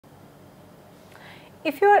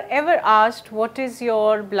If you are ever asked what is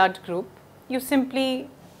your blood group, you simply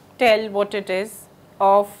tell what it is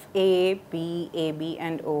of A, B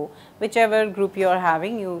and O, whichever group you are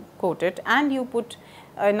having, you quote it and you put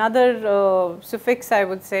another suffix, I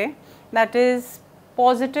would say, that is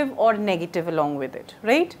positive or negative along with it,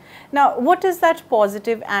 right. Now, what is that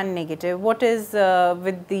positive and negative? What is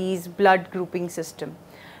with these blood grouping system?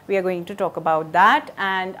 We are going to talk about that,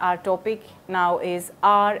 and our topic now is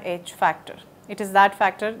RH factor. It is that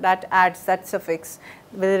factor that adds that suffix,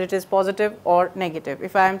 whether it is positive or negative.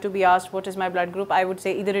 If I am to be asked what is my blood group, I would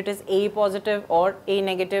say either it is A positive or A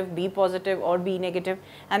negative, B positive or B negative,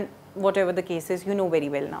 and whatever the case is, you know very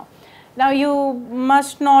well now. Now, you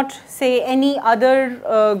must not say any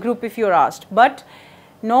other group if you are asked, but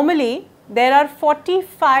normally there are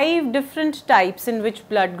 45 different types in which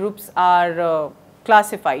blood groups are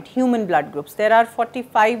classified, human blood groups. There are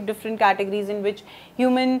 45 different categories in which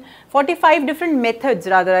 45 different methods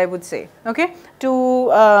rather, I would say, okay,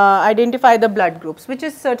 to identify the blood groups, which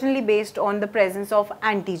is certainly based on the presence of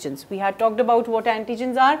antigens. We had talked about what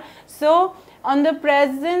antigens are. So, on the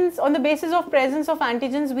basis of presence of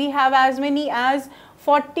antigens, we have as many as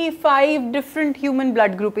 45 different human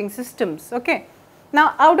blood grouping systems, okay.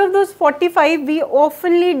 Now, out of those 45, we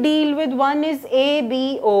oftenly deal with one is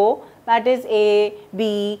ABO, that is A,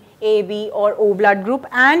 B, AB or O blood group,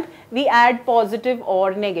 and we add positive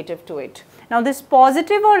or negative to it. Now, this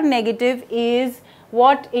positive or negative is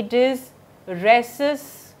what it is,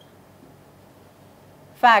 rhesus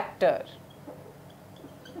factor,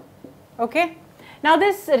 okay. Now,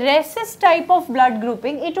 this rhesus type of blood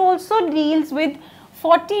grouping, it also deals with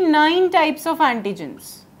 49 types of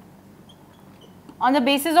antigens. On the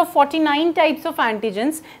basis of 49 types of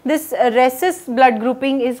antigens, this rhesus blood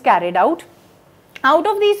grouping is carried out. Out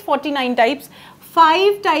of these 49 types,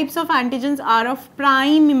 5 types of antigens are of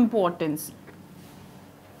prime importance.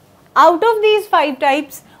 Out of these 5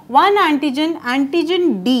 types, one antigen,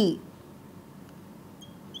 antigen D,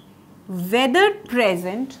 whether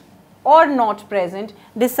present or not present,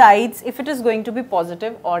 decides if it is going to be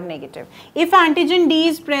positive or negative. If antigen D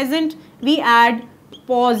is present, we add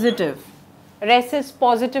positive. Rhesus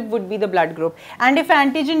positive would be the blood group, and if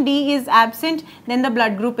antigen D is absent, then the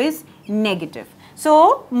blood group is negative.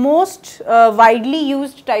 So, most widely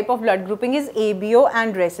used type of blood grouping is ABO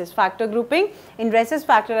and rhesus factor grouping. In rhesus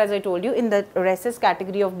factor, as I told you, in the rhesus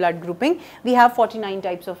category of blood grouping, we have 49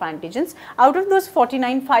 types of antigens. Out of those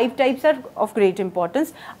 49, 5 types are of great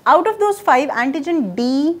importance. Out of those 5, antigen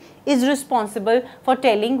D is responsible for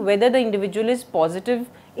telling whether the individual is positive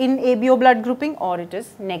in ABO blood grouping or it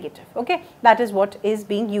is negative, okay. That is what is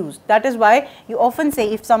being used. That is why you often say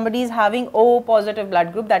if somebody is having O positive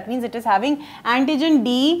blood group, that means it is having antigen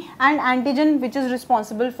D and antigen which is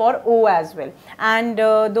responsible for O as well. And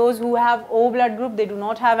those who have O blood group, they do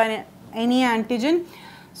not have any antigen.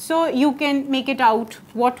 So, you can make it out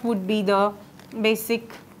what would be the basic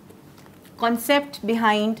concept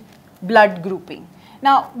behind blood grouping.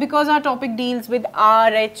 Now, because our topic deals with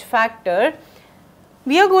RH factor,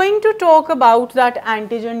 we are going to talk about that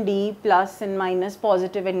antigen D plus and minus,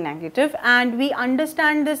 positive and negative, and we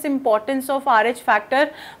understand this importance of RH factor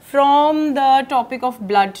from the topic of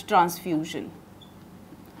blood transfusion.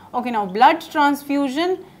 Okay, now blood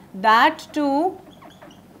transfusion, that too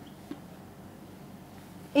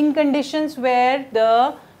in conditions where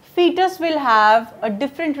the fetus will have a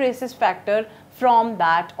different rhesus factor from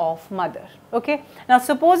that of mother. Okay. Now,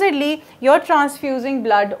 supposedly you are transfusing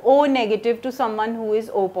blood O negative to someone who is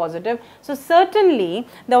O positive. So, certainly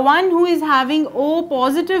the one who is having O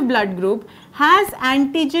positive blood group has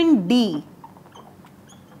antigen D.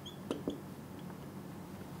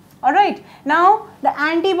 Alright. Now, the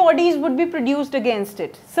antibodies would be produced against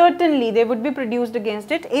it. Certainly, they would be produced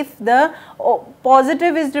against it if the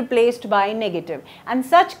positive is replaced by negative. And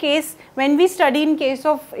such case, when we study in case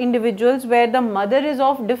of individuals where the mother is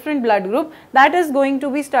of different blood group, that is going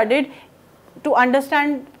to be studied to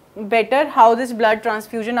understand better how this blood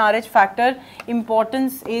transfusion RH factor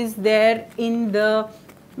importance is there in the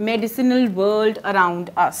medicinal world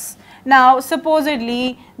around us. Now,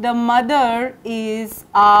 supposedly the mother is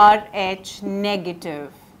RH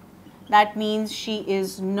negative, that means she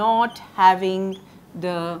is not having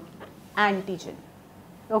the antigen,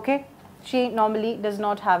 okay. She normally does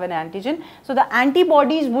not have an antigen. So, the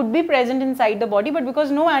antibodies would be present inside the body, but because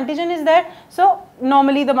no antigen is there, so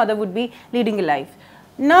normally the mother would be leading a life.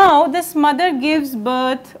 Now, this mother gives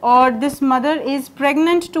birth, or this mother is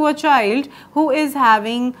pregnant to a child who is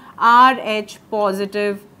having RH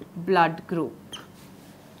positive blood group.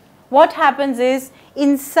 What happens is,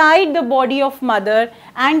 inside the body of mother,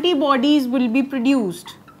 antibodies will be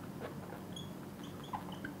produced.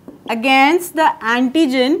 against the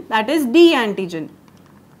antigen, that is D antigen,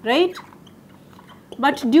 right?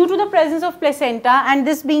 But due to the presence of placenta and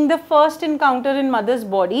this being the first encounter in mother's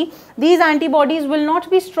body, these antibodies will not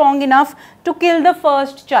be strong enough to kill the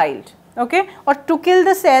first child, okay, or to kill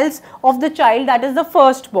the cells of the child that is the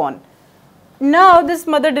firstborn. Now this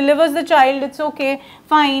mother delivers the child, it's okay,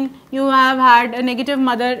 fine, you have had a negative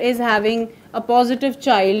mother is having a positive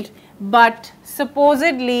child, but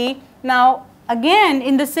supposedly now again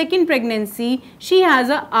in the second pregnancy she has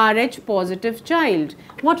a Rh positive child.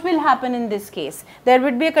 What will happen in this case? There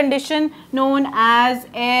would be a condition known as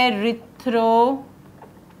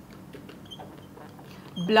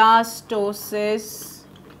erythroblastosis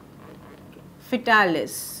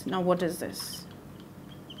fetalis. Now what is this?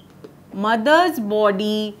 Mother's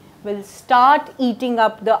body will start eating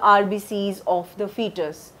up the RBCs of the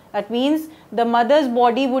fetus. That means the mother's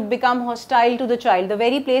body would become hostile to the child. The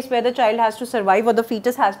very place where the child has to survive or the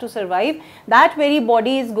fetus has to survive, that very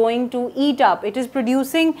body is going to eat up. It is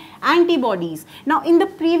producing antibodies. Now in the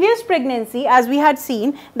previous pregnancy, as we had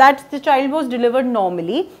seen, that the child was delivered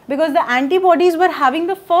normally because the antibodies were having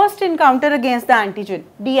the first encounter against the antigen,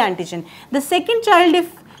 D antigen. The second child,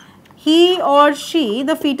 if he or she,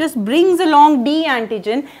 the fetus, brings along D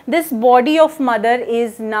antigen, this body of mother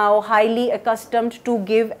is now highly accustomed to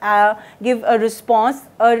give a response,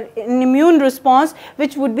 an immune response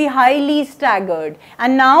which would be highly staggered,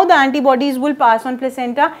 and now the antibodies will pass on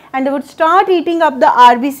placenta and they would start eating up the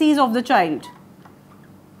RBCs of the child,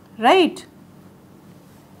 right?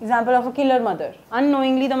 Example of a killer mother.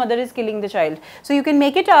 Unknowingly the mother is killing the child. So you can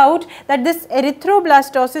make it out that this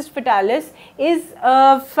erythroblastosis fetalis is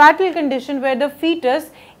a fatal condition where the fetus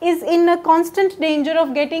is in a constant danger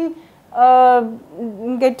of getting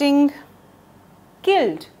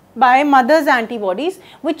killed by mother's antibodies,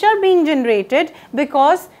 which are being generated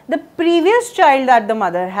because the previous child that the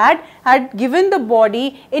mother had given the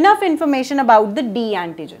body enough information about the D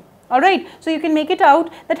antigen. Alright, so you can make it out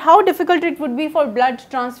that how difficult it would be for blood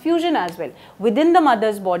transfusion as well. Within the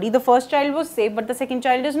mother's body, the first child was safe, but the second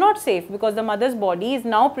child is not safe because the mother's body is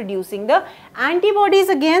now producing the antibodies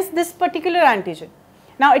against this particular antigen.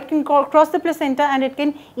 Now it can cross the placenta and it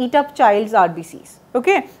can eat up child's RBCs.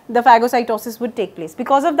 Okay, the phagocytosis would take place.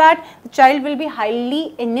 Because of that, the child will be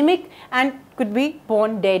highly anemic and could be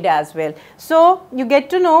born dead as well. So you get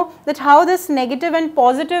to know that how this negative and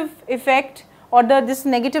positive effect or this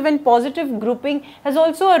negative and positive grouping has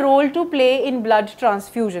also a role to play in blood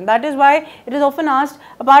transfusion. That is why it is often asked,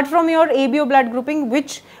 apart from your ABO blood grouping,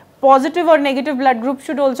 which positive or negative blood group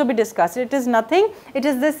should also be discussed. It is nothing, it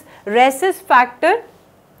is this rhesus factor.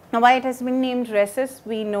 Now why it has been named rhesus,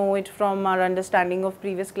 we know it from our understanding of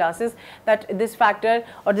previous classes that this factor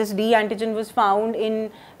or this D antigen was found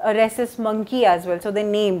in a rhesus monkey as well, so they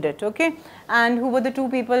named it, okay. And who were the two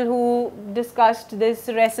people who discussed this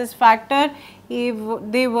rhesus factor? They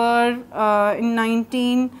were in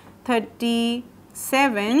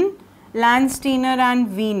 1937, Landsteiner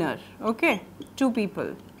and Wiener, okay, two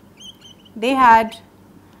people. They had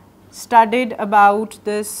studied about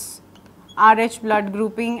this Rh blood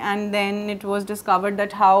grouping, and then it was discovered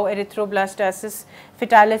that how erythroblastosis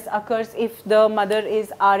fetalis occurs if the mother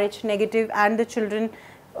is Rh negative and the children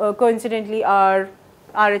coincidentally are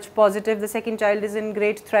Rh positive. The second child is in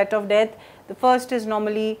great threat of death, the first is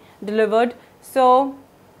normally delivered. So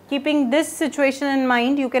keeping this situation in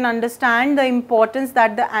mind, you can understand the importance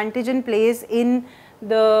that the antigen plays in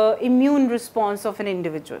the immune response of an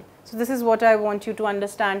individual. So this is what I want you to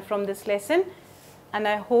understand from this lesson, and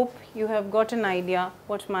I hope you have got an idea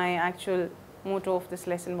what my actual motto of this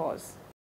lesson was.